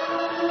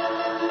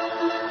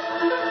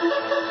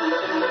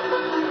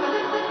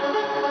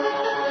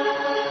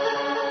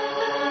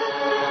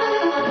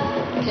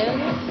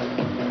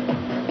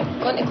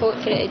 Got a coat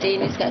for it today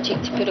and he's got a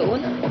cheek to put it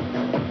on.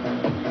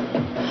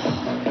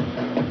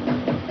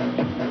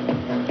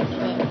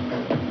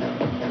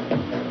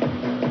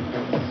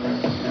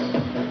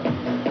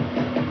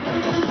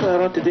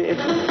 Well, on today,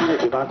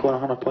 might be back on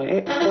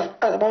 100.8, but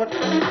at the moment,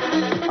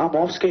 I'm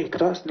off ski, because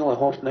that's nearly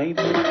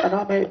 9:30, and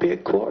I might be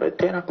at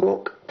 10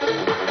 o'clock.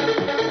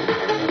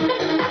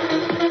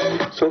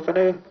 So for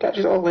now, catch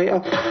you all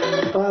later.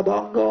 Bye,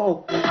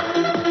 bongo.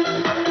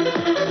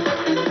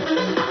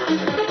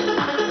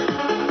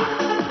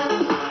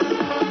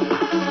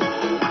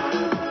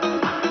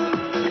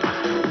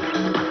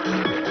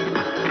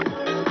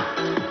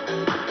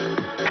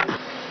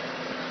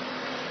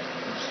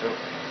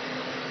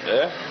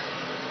 Yeah?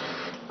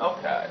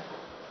 Okay.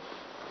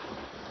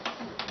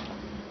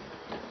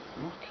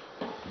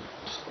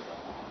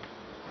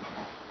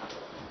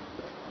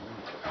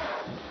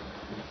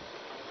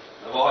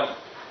 Come on.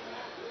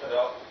 Get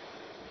up.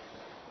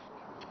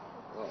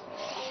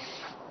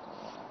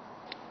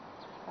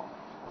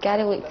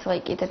 Gary looked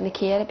like he didn't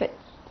care about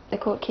the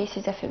court case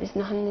as if it was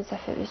nothing, as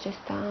if it was just,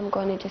 I'm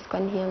going to just go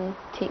in here and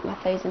take my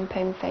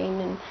 £1,000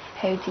 fine and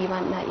how do you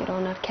want that, Your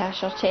Honour,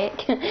 cash or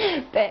cheque?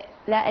 But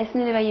that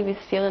isn't the way he was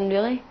feeling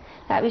really.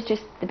 That was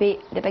just the big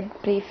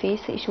brave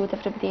face that he showed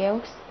everybody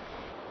else.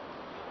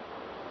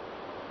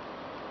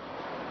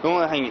 The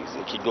only thing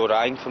that could go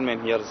wrong for me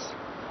in here is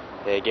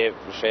get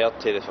referred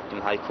to the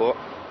fucking High Court.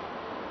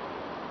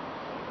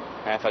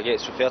 And if I get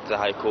referred to the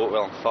High Court,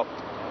 well, I'm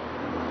fucked.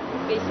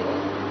 Basically.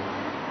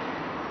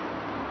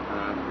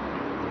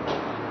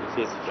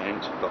 He says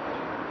French, but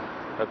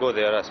if I go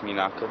there, that's me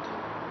knackered.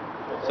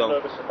 So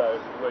nervous about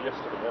it, you were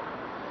yesterday, yeah?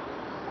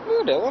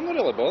 I'm not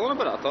really bothering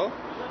about it at all.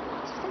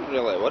 It's nothing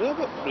really to worry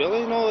about,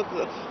 really. No,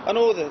 I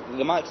know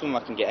the maximum I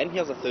can get in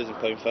here is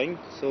 £1,000 fine,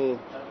 so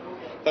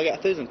if I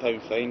get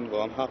 £1,000 fine,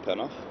 well, I'm happy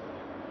enough.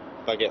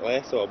 If I get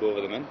less, I'll be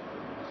over the moon.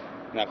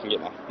 And I can get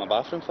my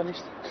bathroom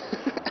finished.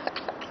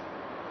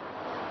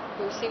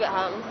 We'll see what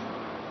happens.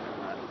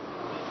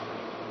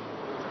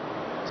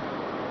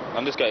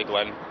 I'm just going to go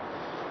in,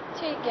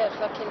 Take your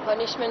fucking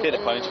punishment. take the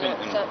punishment,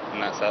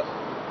 and that's it.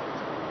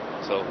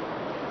 So,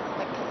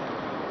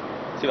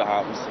 see what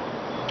happens.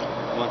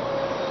 Come on.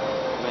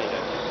 There you go.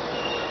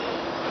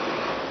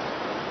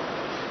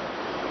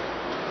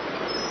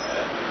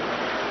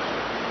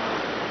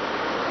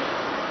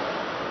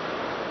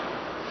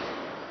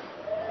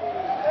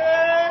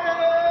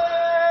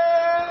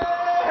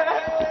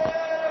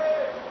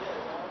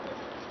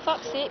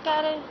 Fuck's sake,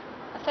 Gary.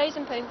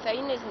 £1,000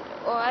 fine isn't.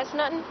 Oh, that's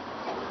nothing.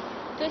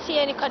 Don't see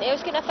any cunt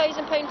else getting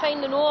 £1,000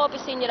 fine. They know,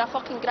 obviously, you're a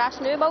fucking grass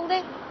noob all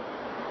day.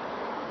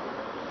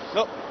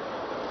 Nope.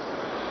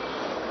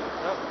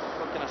 Nope.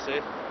 What can I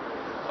say?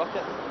 Fuck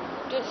it.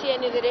 Don't see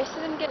any of the rest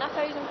of them getting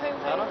 £1,000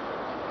 fine.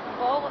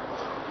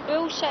 Bollocks.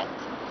 Bullshit.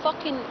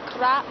 Fucking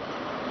crap.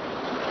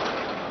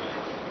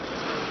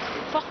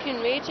 Fucking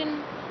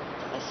raging.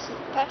 This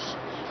pish.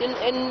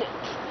 And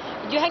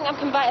you think I'm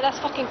coming back to this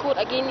fucking court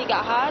again? You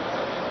get hard.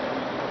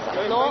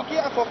 Right, not.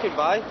 Get a fucking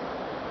buy.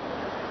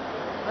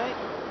 Right.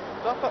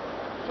 Drop it.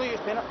 No use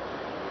paying it.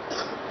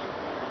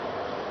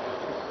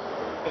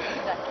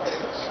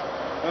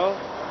 No.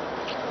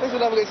 This will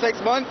never get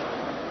 6 months.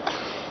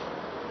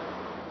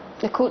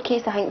 The court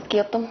case, I think,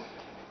 scared them.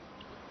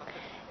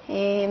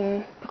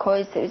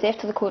 Because it was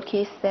after the court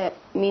case that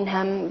me and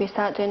him, we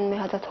sat down, we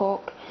had a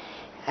talk,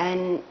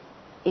 and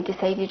he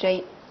decided,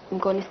 right, I'm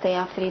going to stay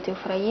after radio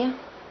for a year.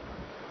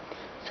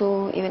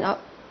 So he went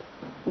up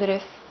the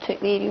roof,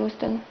 took the aerials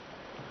down,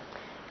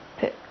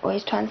 put all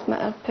his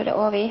transmitter, put it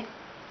all away,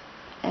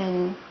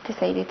 and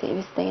decided that he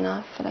was staying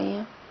off for a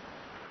year.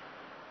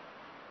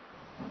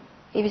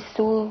 He was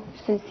so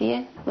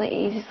sincere, like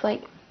he was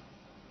like,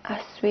 I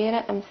swear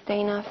it, I'm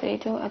staying off the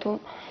radio. I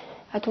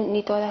don't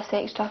need all this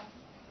extra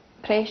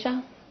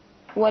pressure,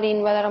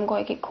 worrying whether I'm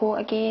going to get caught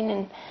again.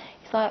 And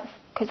he's like,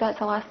 because that's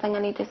the last thing I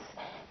need is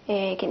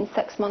getting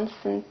 6 months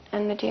in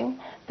the jail.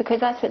 Because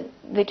that's what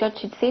the judge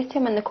should say to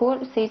him in the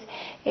court. It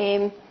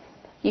says,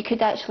 you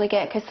could actually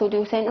get a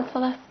custodial sentence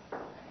for this.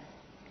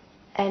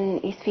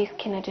 And his face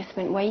kind of just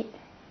went white,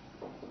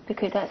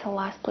 because that's the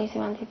last place he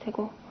wanted to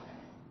go.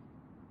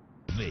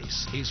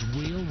 This is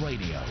Real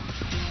Radio.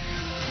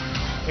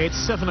 It's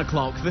 7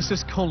 o'clock. This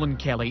is Colin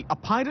Kelly. A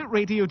pirate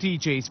radio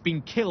DJ's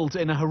been killed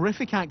in a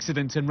horrific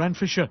accident in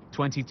Renfrewshire.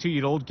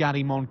 22-year-old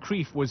Gary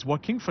Moncrief was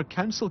working for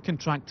council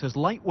contractors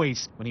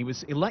Lightways when he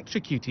was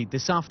electrocuted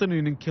this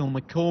afternoon in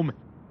Kilmacombe.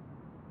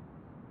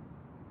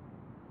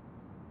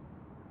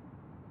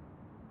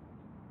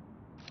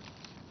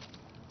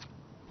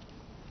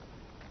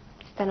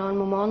 Just a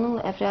normal morning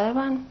like every other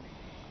one.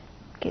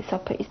 Gets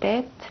up at his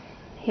bed.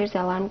 Here's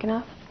the alarm going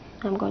off.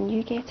 I'm going,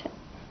 you get it.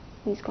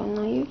 He's going,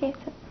 no, you get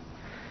it.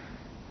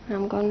 And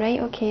I'm going, right,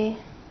 okay.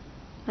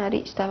 I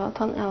reached over, I'll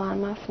turn the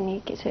alarm off, and he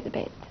gets out of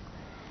bed.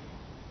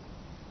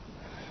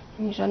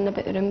 And he's running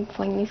about the room,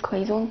 flinging his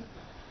clothes on.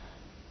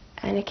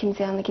 And he comes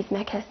in and he gives me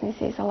a kiss and he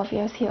says, I love you,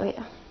 I'll see you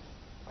later.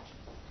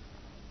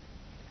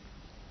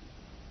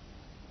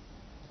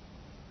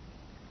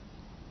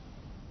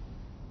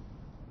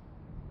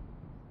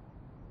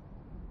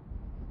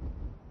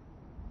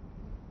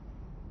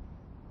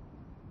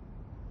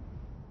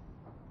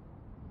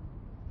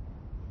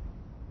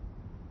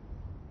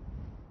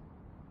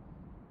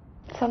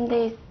 Some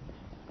days,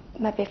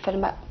 maybe for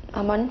about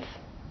a month,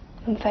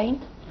 I'm fine,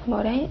 I'm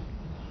alright.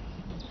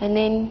 And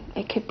then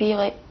it could be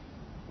like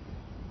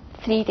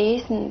 3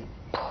 days and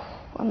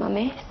I'm a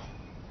mess.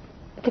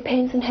 It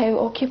depends on how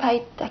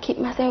occupied I keep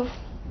myself.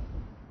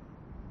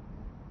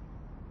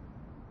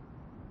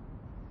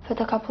 I've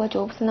had a couple of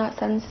jobs and that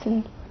since,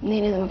 and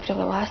none of them have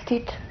really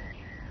lasted.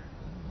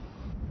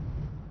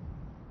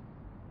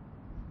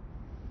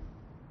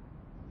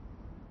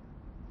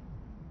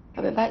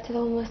 I went back to the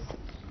homeless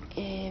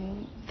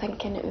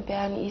thinking it would be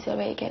an easier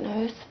way to get in a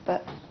house,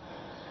 but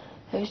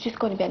it was just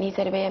going to be an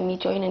easier way of me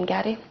joining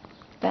Gary.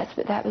 That's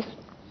what that was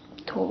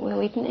totally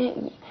leading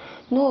to.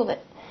 No, that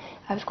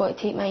I was going to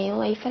take my own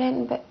life or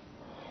anything, but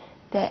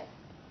that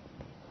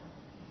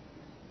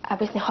I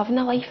wasn't having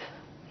a life,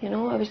 you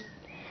know. I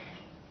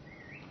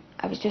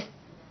was just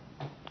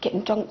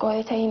getting drunk all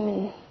the time,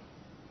 and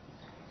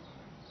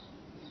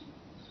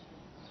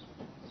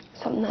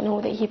something I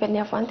know that he wouldn't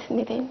have wanted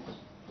me then.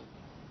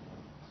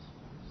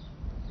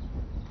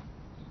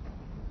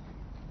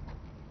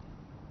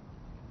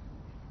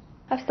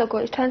 I've still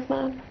got his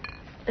transmitter,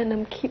 and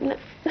I'm keeping it.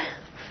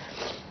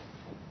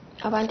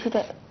 I wanted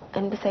it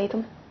in beside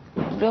him.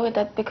 I really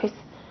did, because...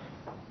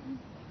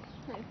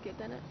 That's good,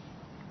 isn't it?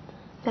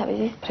 That was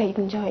his pride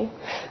and joy.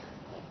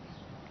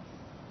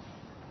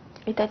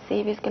 He did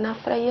say he was going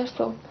after a year,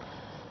 so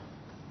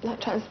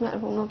that transmitter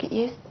will not get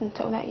used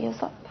until that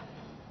year's up.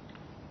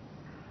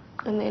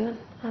 And then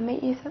I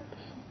might use it.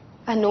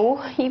 I know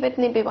he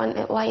wouldn't be wanting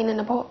it lying in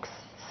a box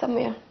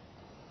somewhere,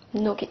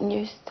 not getting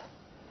used.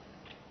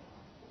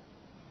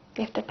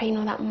 After paying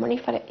all that money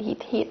for it,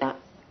 he'd hate that.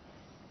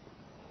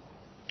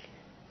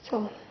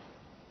 So,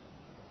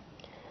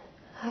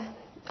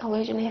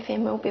 Allusion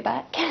FM will be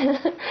back.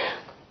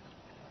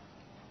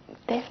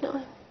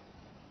 Definitely.